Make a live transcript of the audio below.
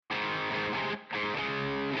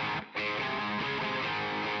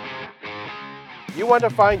You want to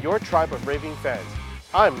find your tribe of raving fans.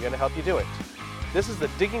 I'm going to help you do it. This is the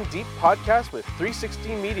Digging Deep podcast with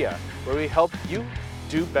 360 Media, where we help you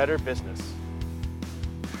do better business.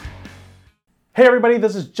 Hey everybody,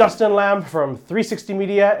 this is Justin Lamb from 360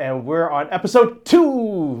 Media, and we're on episode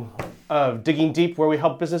 2 of Digging Deep, where we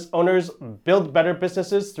help business owners build better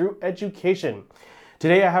businesses through education.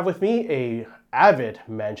 Today I have with me an avid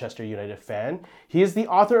Manchester United fan. He is the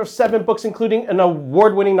author of 7 books, including an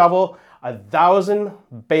award-winning novel, 1,000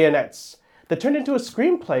 Bayonets, that turned into a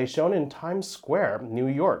screenplay shown in Times Square, New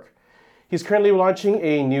York. He's currently launching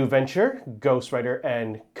a new venture,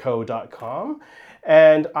 ghostwriterandco.com,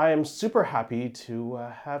 and I am super happy to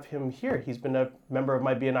have him here. He's been a member of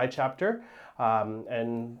my BNI chapter,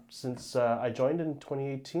 and since I joined in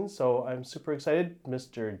 2018, so I'm super excited.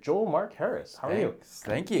 Mr. Joel Mark Harris, how are you?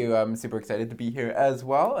 Thank you. I'm super excited to be here as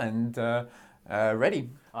well and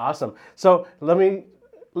ready. Awesome. So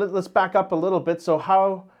let's back up a little bit. So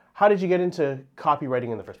how did you get into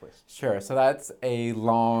copywriting in the first place? Sure. So that's a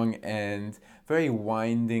long and very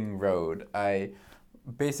winding road. I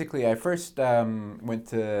first went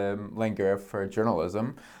to Langara for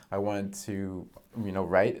journalism. I wanted to,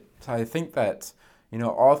 write. So I think that,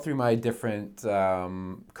 all through my different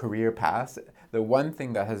career paths, the one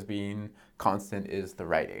thing that has been constant is the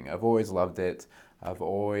writing. I've always loved it. So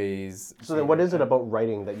then what is it about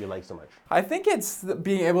writing that you like so much? I think it's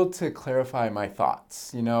being able to clarify my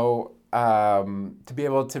thoughts, to be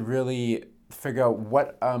able to really figure out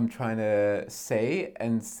what I'm trying to say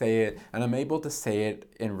and say it, and I'm able to say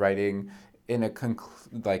it in writing in a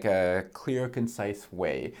clear, concise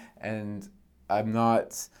way, and I'm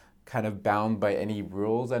not kind of bound by any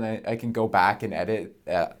rules, and I can go back and edit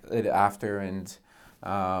it after, and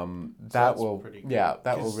that will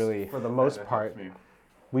really, for the most part,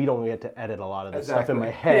 we don't get to edit a lot of this stuff in my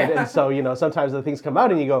head, and so sometimes the things come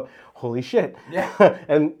out and you go, holy shit,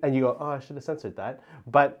 and you go, oh, I should have censored that.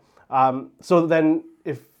 But so then,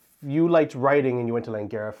 if you liked writing and you went to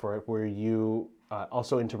Langara for it, were you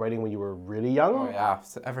also into writing when you were really young? Oh yeah,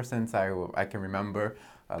 so ever since I can remember,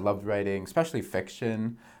 I loved writing, especially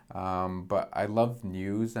fiction. But I love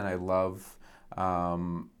news, and I love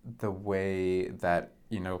the way that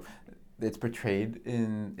it's portrayed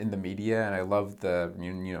in the media, and I love the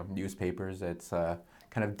newspapers. It's a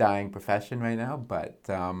kind of dying profession right now, but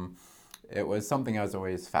it was something I was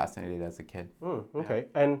always fascinated as a kid. Okay,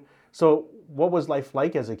 and so what was life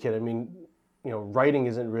like as a kid? I mean, writing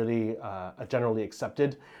isn't really a generally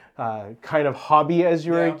accepted kind of hobby as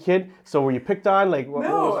you were a kid. So were you picked on? What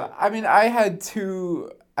was it? I mean, I had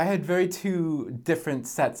two different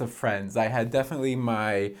sets of friends. I had definitely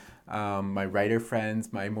my writer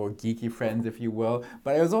friends, my more geeky friends, if you will.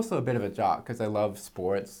 But I was also a bit of a jock because I love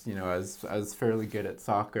sports. I was fairly good at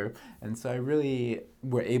soccer, and so I really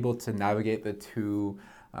were able to navigate the two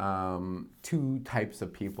types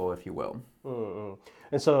of people, if you will. Mm-hmm.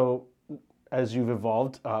 And so, as you've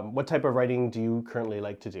evolved, what type of writing do you currently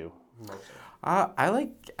like to do? I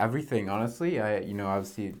like everything, honestly. I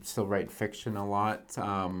obviously still write fiction a lot.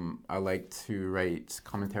 I like to write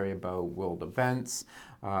commentary about world events.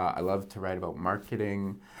 I love to write about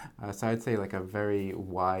marketing. So I'd say a very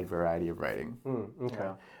wide variety of writing. Okay.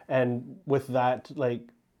 Yeah. And with that,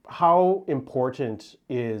 how important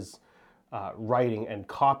is writing and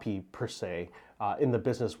copy per se in the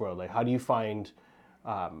business world? How do you find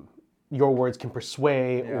your words can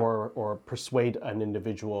persuade or persuade an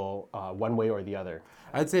individual one way or the other?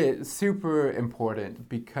 I'd say it's super important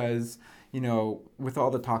because, with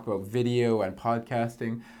all the talk about video and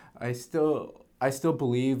podcasting, I still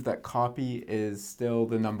believe that copy is still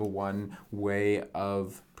the number one way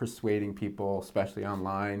of persuading people, especially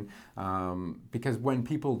online. Because when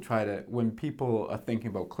people are thinking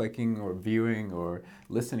about clicking or viewing or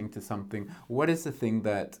listening to something, what is the thing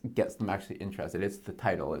that gets them actually interested? It's the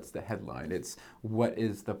title, it's the headline, it's what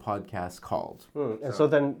is the podcast called. And so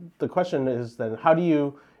then the question is then, how do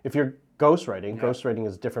you, if you're ghostwriting, ghostwriting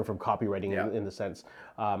is different from copywriting in the sense,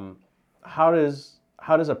 how does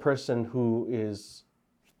a person who is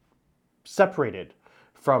separated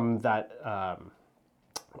from that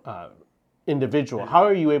individual, how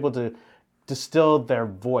are you able to distill their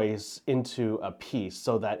voice into a piece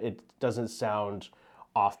so that it doesn't sound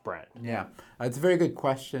off-brand? Yeah, it's a very good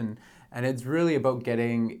question, and it's really about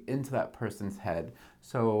getting into that person's head.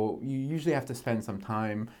 So you usually have to spend some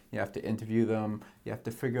time, you have to interview them, you have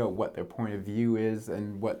to figure out what their point of view is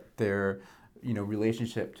and what their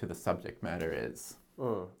relationship to the subject matter is.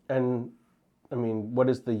 And I mean, what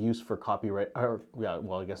is the use for copyright? I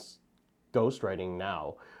guess ghostwriting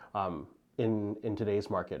now in today's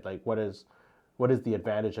market. What what is the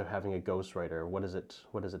advantage of having a ghostwriter? What does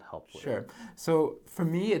it help with? Sure. So for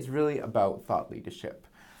me, it's really about thought leadership.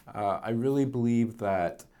 I really believe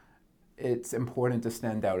that it's important to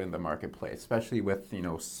stand out in the marketplace, especially with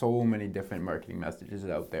so many different marketing messages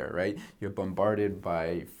out there, right? You're bombarded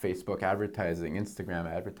by Facebook advertising,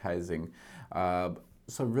 Instagram advertising.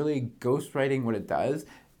 So really, ghostwriting, what it does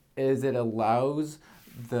is it allows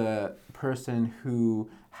the person who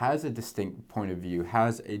has a distinct point of view,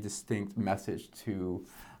 has a distinct message to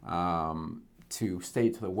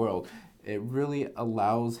state to the world. It really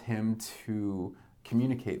allows him to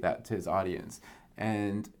communicate that to his audience.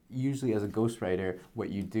 And usually as a ghostwriter, what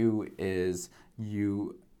you do is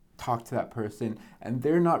you talk to that person and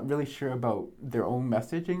they're not really sure about their own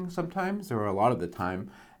messaging sometimes, or a lot of the time.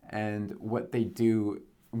 And what the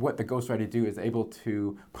ghostwriter do is able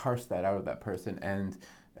to parse that out of that person and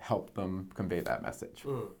help them convey that message.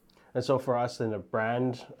 And so for us in a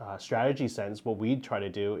brand strategy sense, what we try to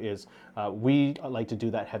do is we like to do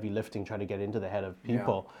that heavy lifting, try to get into the head of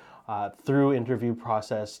people. Through interview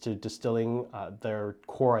process to distilling their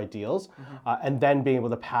core ideals, and then being able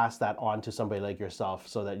to pass that on to somebody like yourself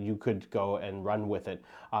so that you could go and run with it.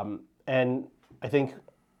 And I think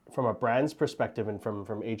from a brand's perspective and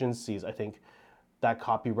from agencies, I think that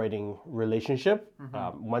copywriting relationship,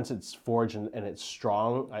 once it's forged and it's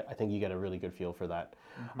strong, I think you get a really good feel for that.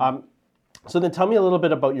 So then tell me a little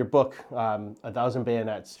bit about your book, A Thousand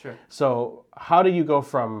Bayonets. Sure. So how do you go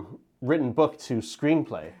from written book to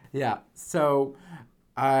screenplay? Yeah. So,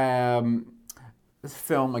 this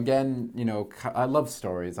film again, I love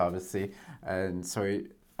stories, obviously, and so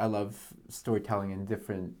I love storytelling in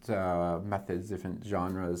different methods, different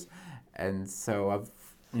genres, and so I've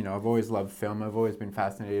always loved film. I've always been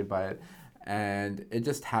fascinated by it, and it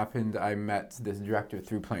just happened I met this director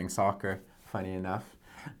through playing soccer. Funny enough.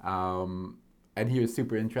 And he was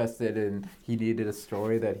super interested, and he needed a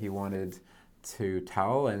story that he wanted to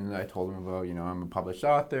tell, and I told him about, I'm a published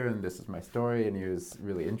author and this is my story, and he was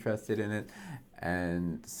really interested in it,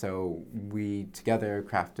 and so we together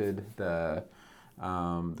crafted the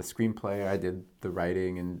screenplay. I did the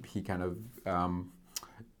writing, and he kind of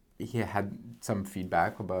he had some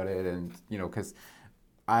feedback about it, and because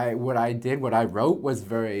what I wrote was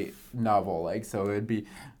very novel, so it'd be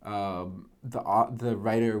the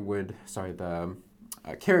writer would the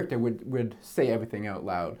character would say everything out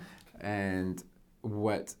loud. And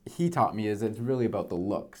what he taught me is it's really about the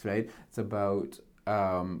looks, right? It's about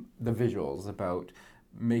the visuals, about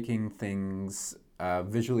making things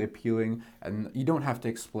visually appealing, and you don't have to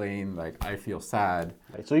explain I feel sad.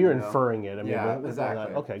 Right, so you're inferring it. I mean, yeah,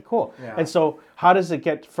 exactly. Okay, cool. Yeah. And so, how does it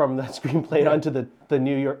get from that screenplay onto the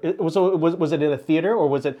New York? Was it in a theater, or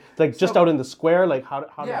was it just out in the square? How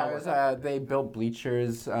did that work? They built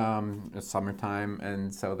bleachers in summertime,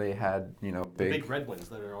 and so they had big red ones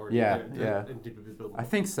that are already there. I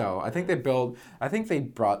think so. I think they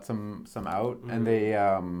brought some out, and they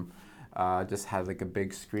just had a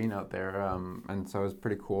big screen out there, and so it was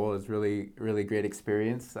pretty cool. It was really, really great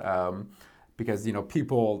experience, because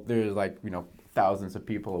people, there's thousands of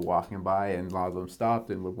people walking by, and a lot of them stopped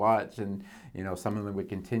and would watch, and some of them would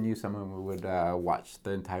continue, some of them would watch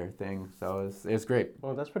the entire thing. So it was great.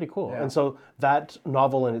 Well, that's pretty cool. Yeah. And so that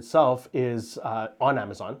novel in itself is on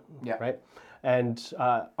Amazon, right? And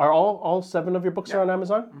are all 7 of your books are on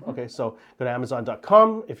Amazon? Okay, so go to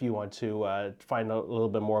Amazon.com if you want to find out a little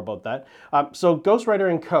bit more about that. So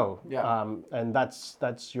Ghostwriter & Co. And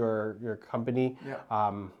that's your company.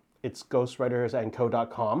 It's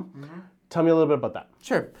ghostwritersandco.com. Tell me a little bit about that.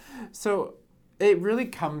 Sure. So it really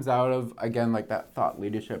comes out of, again, that thought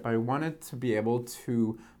leadership. I wanted to be able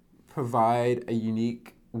to provide a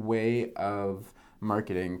unique way of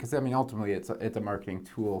marketing, because ultimately it's a marketing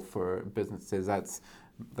tool for businesses. That's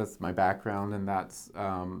my background, and that's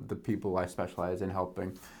the people I specialize in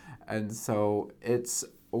helping, and so it's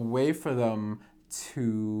a way for them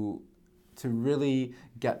to really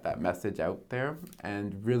get that message out there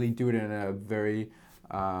and really do it in a very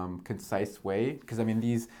concise way. Because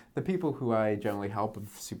the people who I generally help are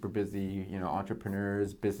super busy,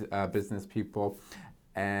 entrepreneurs, business people,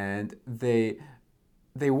 and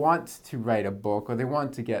they want to write a book, or they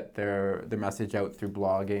want to get their message out through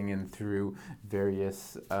blogging and through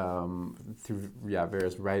various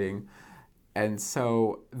various writing, and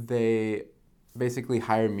so they basically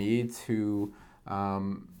hire me to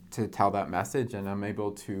tell that message, and I'm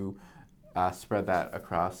able to spread that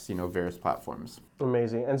across various platforms.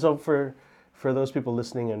 Amazing. And so for those people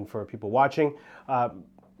listening and for people watching,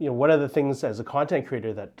 one of the things as a content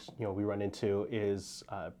creator that we run into is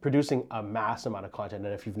producing a mass amount of content.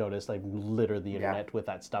 And if you've noticed, I litter the internet with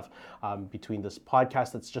that stuff. Between this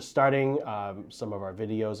podcast that's just starting, some of our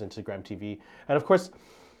videos, Instagram TV, and of course,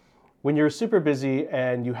 when you're super busy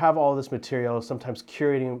and you have all this material, sometimes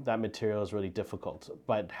curating that material is really difficult.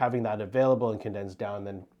 But having that available and condensed down,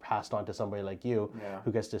 then passed on to somebody like you,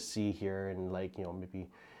 who gets to see, hear, and maybe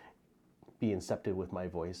be incepted with my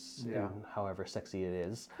voice, and however sexy it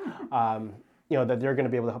is, that they're going to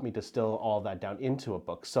be able to help me distill all that down into a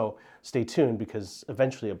book. So stay tuned, because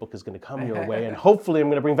eventually a book is going to come your way, and hopefully I'm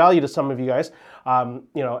going to bring value to some of you guys.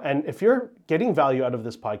 And if you're getting value out of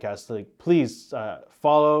this podcast, please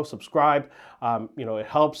follow, subscribe. It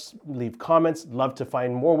helps. Leave comments. Love to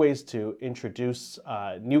find more ways to introduce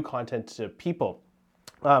new content to people.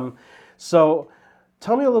 So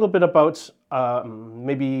tell me a little bit about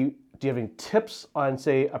maybe. Do you have any tips on,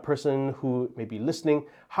 say, a person who may be listening?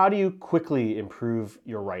 How do you quickly improve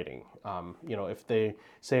your writing? If they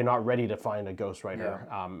say not ready to find a ghostwriter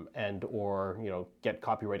and or get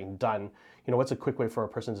copywriting done, what's a quick way for a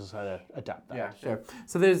person to kind of adapt that? Yeah, sure.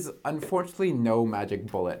 So there's unfortunately no magic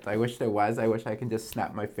bullet. I wish there was. I wish I could just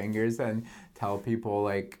snap my fingers and tell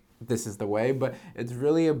people this is the way. But it's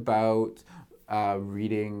really about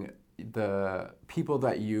reading the people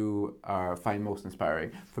that you find most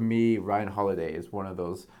inspiring. For me, Ryan Holiday is one of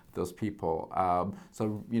those people.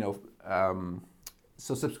 So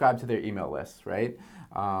subscribe to their email list, right?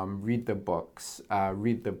 Read the books,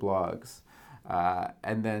 read the blogs,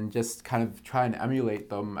 and then just kind of try and emulate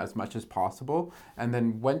them as much as possible. And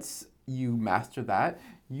then once you master that,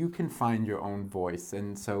 you can find your own voice.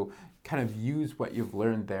 And so kind of use what you've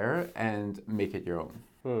learned there and make it your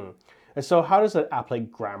own. And so how does an app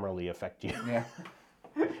like Grammarly affect you? Yeah.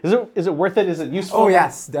 Is it worth it? Is it useful? Oh,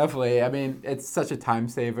 yes, definitely. I mean, it's such a time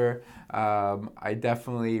saver. I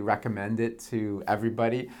definitely recommend it to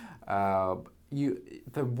everybody.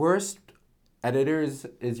 The worst editors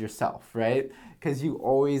is yourself, right? Because you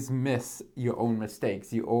always miss your own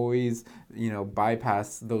mistakes. You always,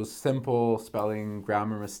 bypass those simple spelling,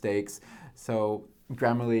 grammar mistakes. So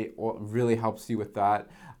Grammarly really helps you with that.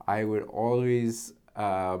 I would always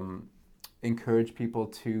encourage people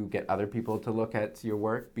to get other people to look at your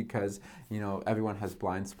work, because everyone has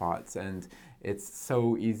blind spots and it's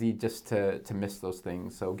so easy just to miss those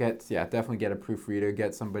things. So definitely get a proofreader,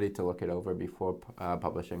 get somebody to look it over before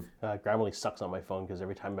publishing. Grammarly sucks on my phone, because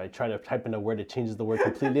every time I try to type in a word, it changes the word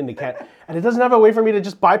completely and it can't. And it doesn't have a way for me to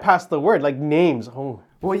just bypass the word, like names. Oh.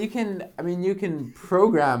 Well, you can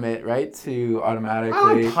program it, right, to automatically.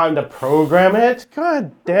 I don't have time to program it.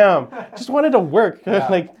 God damn. Just want it to work.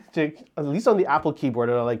 At least on the Apple keyboard,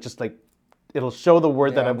 it'll show the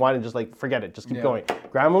word that I want and just forget it. Just keep going.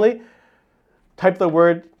 Grammarly, type the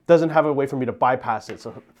word, doesn't have a way for me to bypass it.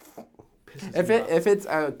 So if it's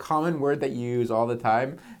a common word that you use all the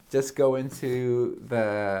time, just go into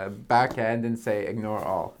the back end and say ignore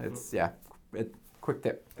all. Quick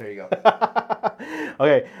tip. There you go.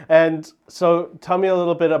 Okay, and so tell me a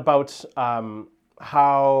little bit about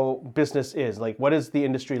how business is. What is the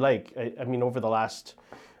industry like? I mean, over the last,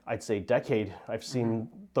 I'd say, decade, I've seen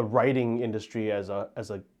the writing industry as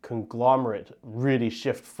a conglomerate really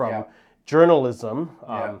shift from journalism,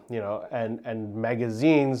 and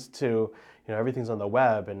magazines to, everything's on the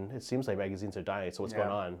web, and it seems like magazines are dying. So what's going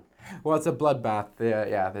on? Well, it's a bloodbath.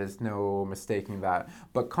 There's no mistaking that.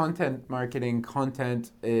 But content marketing,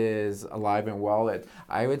 content is alive and well.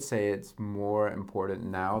 I would say it's more important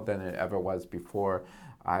now than it ever was before.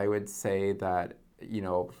 I would say that,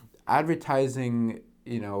 advertising,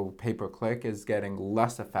 pay-per-click is getting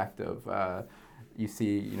less effective. You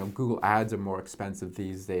see, Google ads are more expensive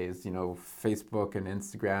these days. Facebook and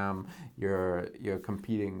Instagram, you're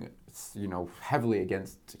competing, heavily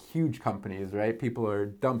against huge companies, right? People are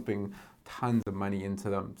dumping tons of money into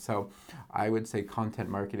them. So I would say content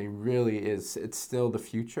marketing really it's still the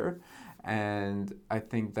future. And I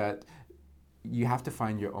think that you have to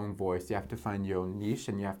find your own voice, you have to find your own niche,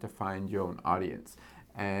 and you have to find your own audience.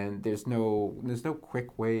 And there's no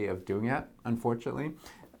quick way of doing that, unfortunately.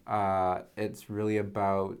 It's really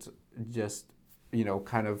about just,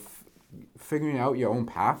 kind of figuring out your own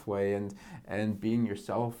pathway and being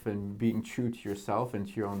yourself and being true to yourself and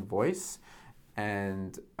to your own voice,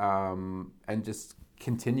 and just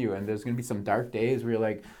continue. And there's going to be some dark days where you're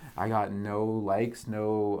like, I got no likes,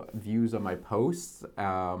 no views on my posts,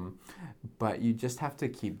 but you just have to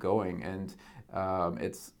keep going. And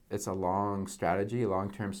it's a long-term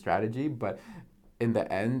strategy, but in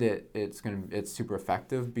the end, it's super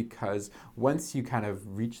effective, because once you kind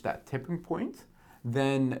of reach that tipping point,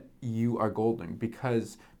 then you are golden,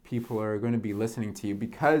 because people are going to be listening to you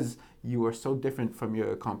because you are so different from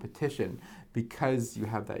your competition, because you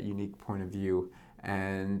have that unique point of view.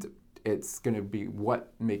 And it's going to be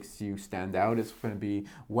what makes you stand out. It's going to be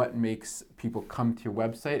what makes people come to your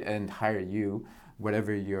website and hire you,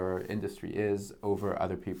 whatever your industry is, over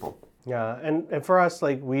other people. Yeah, and for us,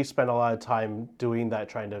 like, we spend a lot of time doing that,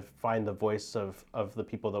 trying to find the voice of the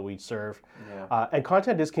people that we serve. Yeah. And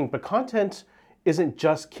content is king, but content isn't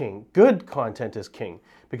just king. Good content is king,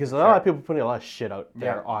 because a lot of people putting a lot of shit out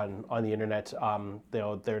there on the internet.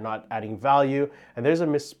 They're not adding value, and there's a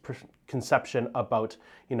misconception about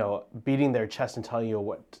beating their chest and telling you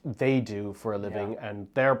what they do for a living and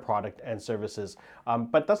their product and services.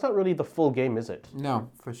 But that's not really the full game, is it? No,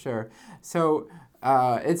 for sure. So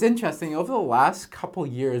it's interesting. Over the last couple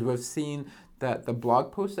years, we've seen that the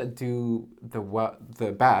blog posts that do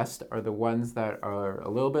the best are the ones that are a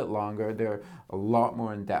little bit longer. They're a lot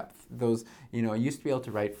more in depth. Those, I used to be able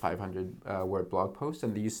to write 500 word blog posts,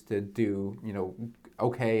 and they used to do,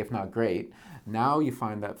 okay, if not great. Now you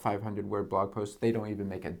find that 500 word blog posts, they don't even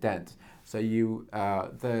make a dent. So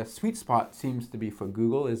the sweet spot seems to be for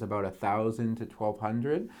Google is about 1,000 to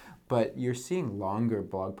 1,200. But you're seeing longer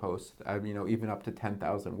blog posts, even up to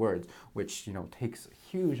 10,000 words, which takes a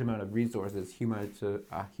huge amount of resources,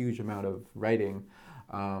 a huge amount of writing.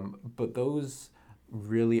 But those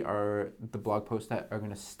really are the blog posts that are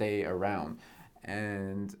going to stay around.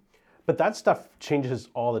 But that stuff changes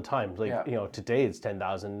all the time. Like, today it's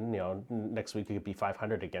 10,000, next week it could be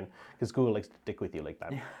 500 again, because Google likes to dick with you like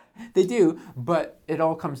that. Yeah, they do, but it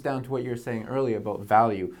all comes down to what you were saying earlier about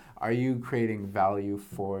value. Are you creating value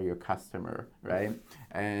for your customer, right?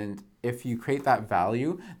 And if you create that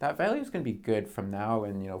value is going to be good from now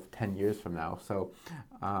and 10 years from now. So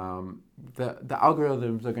the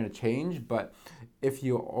algorithms are going to change, but if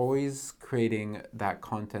you're always creating that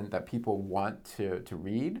content that people want to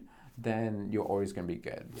read, then you're always going to be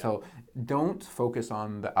good. Yeah. So don't focus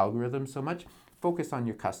on the algorithm so much. Focus on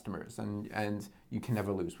your customers, and you can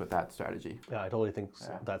never lose with that strategy. Yeah, I totally think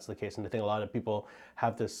that's the case. And I think a lot of people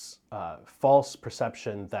have this false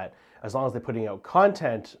perception that as long as they're putting out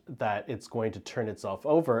content, that it's going to turn itself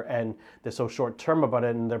over, and they're so short term about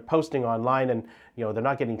it, and they're posting online, and they're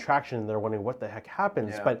not getting traction, and they're wondering what the heck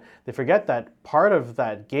happens. Yeah. But they forget that part of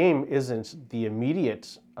that game isn't the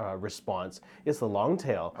immediate response, it's the long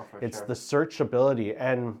tail. It's the searchability.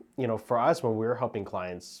 And for us, when we're helping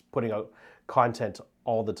clients putting out content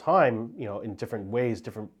all the time, in different ways,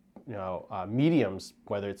 different mediums,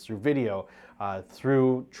 whether it's through video,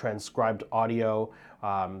 through transcribed audio,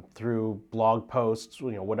 through blog posts,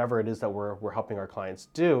 whatever it is that we're helping our clients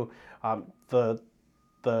do,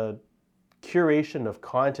 the curation of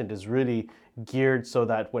content is really geared so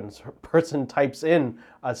that when a person types in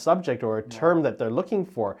a subject or a term that they're looking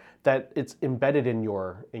for, that it's embedded in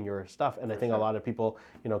your stuff. And I think a lot of people,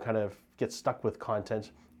 kind of get stuck with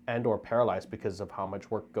content and or paralyzed because of how much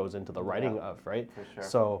work goes into the writing of, right? For sure.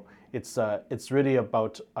 So it's really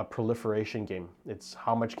about a proliferation game. It's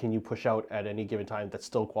how much can you push out at any given time that's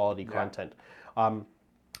still quality content. And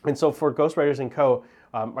so for Ghostwriters & Co.,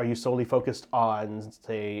 are you solely focused on,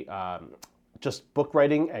 say, just book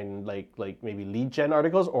writing and like maybe lead gen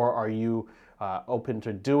articles, or are you open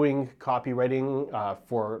to doing copywriting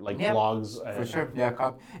for blogs? For sure,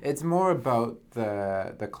 yeah. It's more about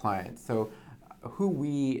the client. So who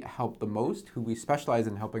we help the most, who we specialize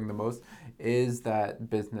in helping the most, is that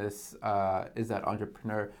business, is that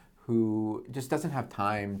entrepreneur who just doesn't have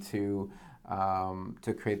time to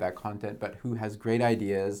create that content, but who has great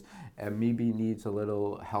ideas and maybe needs a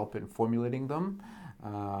little help in formulating them,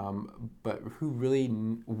 but who really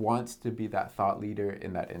wants to be that thought leader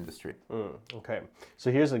in that industry. Okay,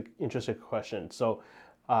 so here's an interesting question. So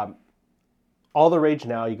all the rage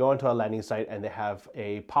now, you go into a landing site and they have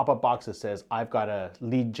a pop-up box that says, I've got a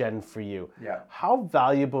lead gen for you. Yeah. How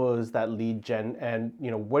valuable is that lead gen? And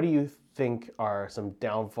what do you think are some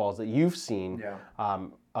downfalls that you've seen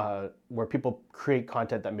where people create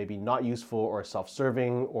content that may be not useful or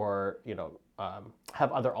self-serving or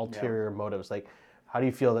have other ulterior motives? Like, how do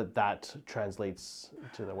you feel that translates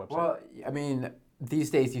to the website? Well, I mean,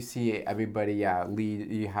 these days you see everybody,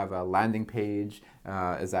 you have a landing page,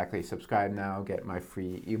 exactly, subscribe now, get my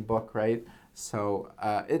free ebook, right? So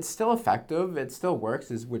it's still effective, it still works,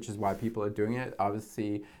 which is why people are doing it.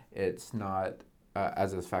 Obviously, it's not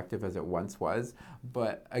as effective as it once was,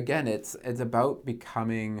 but again, it's about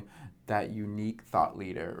becoming that unique thought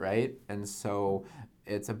leader, right? And so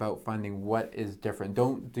it's about finding what is different.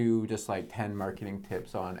 Don't do just like 10 marketing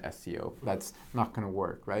tips on SEO. That's not going to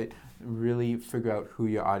work, right? Really figure out who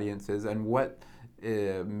your audience is and what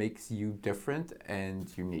makes you different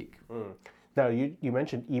and unique. Now you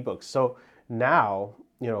mentioned ebooks. So now,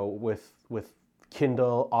 with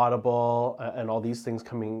Kindle, Audible, and all these things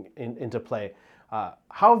coming into play,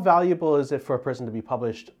 how valuable is it for a person to be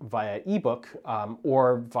published via ebook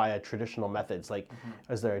or via traditional methods? Like,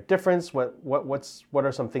 is there a difference? What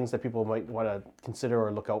are some things that people might want to consider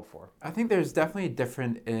or look out for? I think there's definitely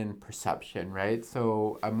different in perception, right?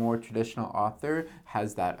 So a more traditional author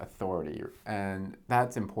has that authority, and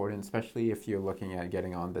that's important, especially if you're looking at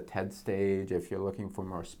getting on the TED stage, if you're looking for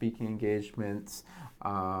more speaking engagements.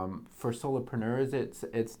 For solopreneurs,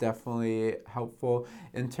 it's definitely helpful.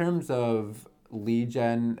 In terms of lead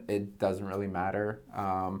gen, it doesn't really matter.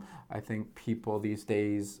 I think people these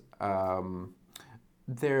days,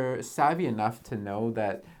 they're savvy enough to know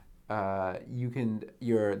that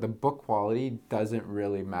the book quality doesn't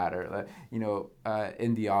really matter.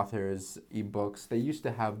 Indie authors ebooks, they used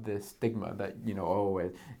to have this stigma that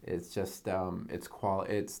it's just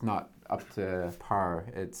it's not up to par.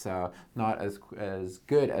 It's not as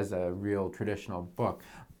good as a real traditional book.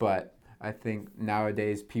 But I think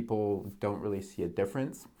nowadays people don't really see a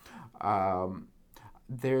difference.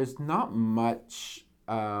 There's not much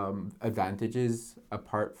advantages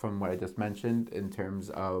apart from what I just mentioned in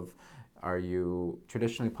terms of, are you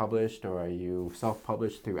traditionally published or are you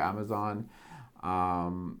self-published through Amazon?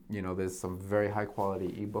 There's some very high quality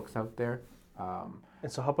ebooks out there.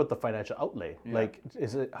 And so how about the financial outlay? Yeah. Like,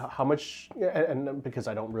 is it how much, and because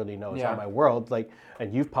I don't really know, it's not my world,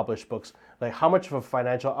 and you've published books, how much of a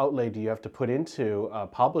financial outlay do you have to put into a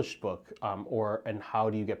published book, and how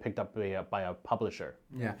do you get picked up by a publisher?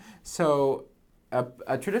 Yeah, so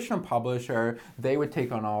a traditional publisher, they would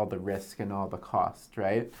take on all the risk and all the cost,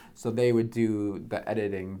 right? So they would do the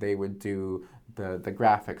editing, they would do the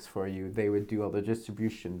graphics for you, they would do all the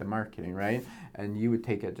distribution, the marketing, right? And you would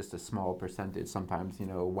take just a small percentage, sometimes 1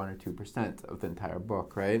 or 2% of the entire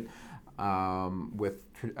book, right? With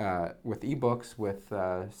ebooks, with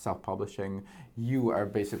self-publishing, you are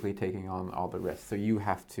basically taking on all the risks. So you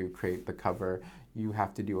have to create the cover, you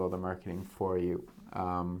have to do all the marketing for you.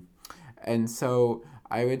 And so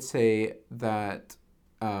I would say that,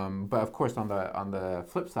 but of course on the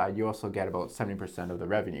flip side, you also get about 70% of the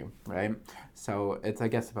revenue, right? So it's, I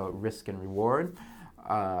guess, about risk and reward.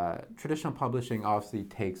 Traditional publishing obviously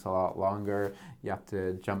takes a lot longer. You have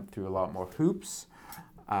to jump through a lot more hoops.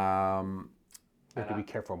 You have to be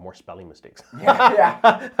careful of more spelling mistakes.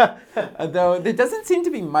 Yeah. Though there doesn't seem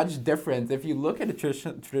to be much difference. If you look at a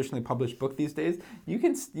traditionally published book these days, you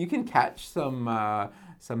can catch some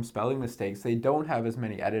spelling mistakes. They don't have as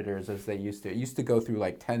many editors as they used to. It used to go through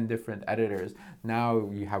 10 different editors. Now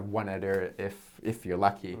you have one editor if you're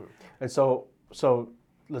lucky. And so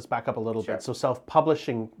let's back up a little bit. So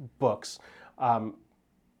self-publishing books,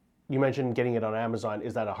 you mentioned getting it on Amazon.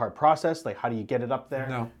 Is that a hard process? How do you get it up there?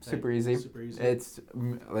 No, super easy. Super easy. It's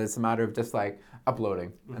a matter of just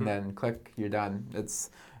uploading, and then click, you're done. It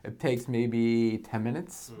takes maybe 10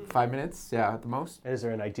 minutes, 5 minutes, at the most. And is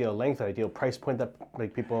there an ideal length, an ideal price point that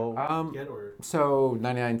people get? Or? So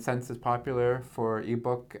 99 cents is popular for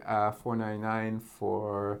ebook, $4.99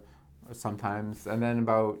 for sometimes, and then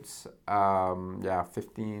about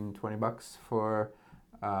 15, $20 for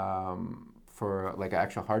an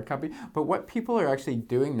actual hard copy. But what people are actually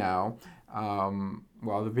doing now,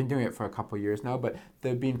 they've been doing it for a couple of years now, but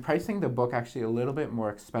they've been pricing the book actually a little bit more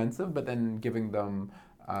expensive, but then giving them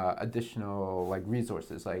additional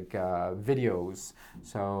resources videos.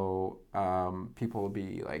 So people will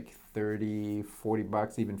be $30,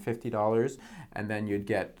 $40, even $50, and then you'd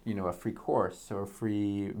get a free course or a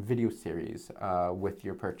free video series with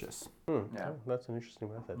your purchase. Yeah, that's an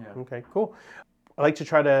interesting method. Yeah. Okay, cool. I like to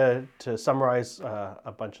try to summarize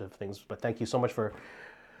a bunch of things, but thank you so much for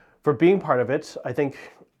being part of it. I think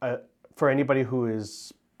for anybody who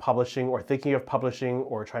is publishing or thinking of publishing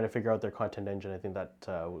or trying to figure out their content engine, I think that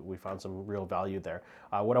we found some real value there.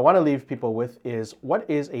 What I want to leave people with is, what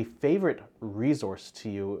is a favorite resource to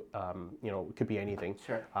you? It could be anything.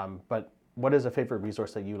 Sure. But what is a favorite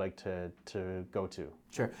resource that you like to go to?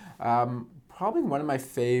 Sure. Probably one of my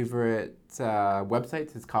favorite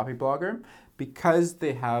websites is Copyblogger, because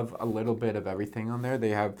they have a little bit of everything on there. They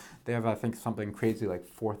have I think something crazy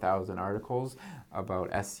 4,000 articles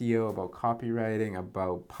about SEO, about copywriting,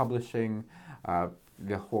 about publishing,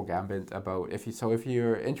 the whole gambit. If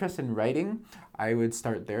you're interested in writing, I would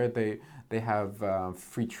start there. They have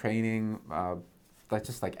free training, that's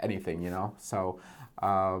just anything, So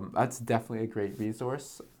that's definitely a great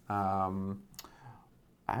resource.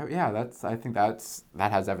 I think that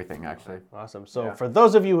has everything, actually. Awesome. So for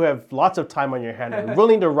those of you who have lots of time on your hand and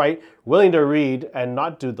willing to write, willing to read, and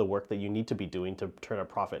not do the work that you need to be doing to turn a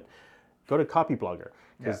profit, go to Copyblogger,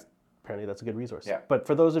 because apparently that's a good resource. Yeah. But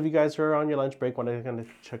for those of you guys who are on your lunch break, want to kind of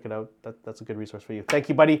check it out, that's a good resource for you. Thank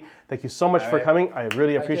you, buddy. Thank you so much for right. coming. I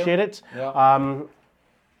really appreciate it. Yeah.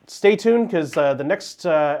 Stay tuned because the next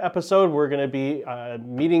episode we're going to be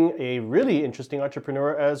meeting a really interesting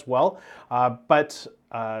entrepreneur as well. But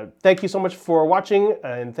thank you so much for watching,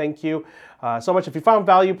 and thank you so much. If you found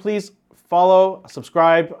value, please follow,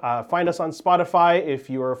 subscribe, find us on Spotify if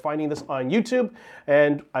you are finding this on YouTube.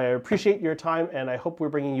 And I appreciate your time, and I hope we're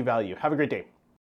bringing you value. Have a great day.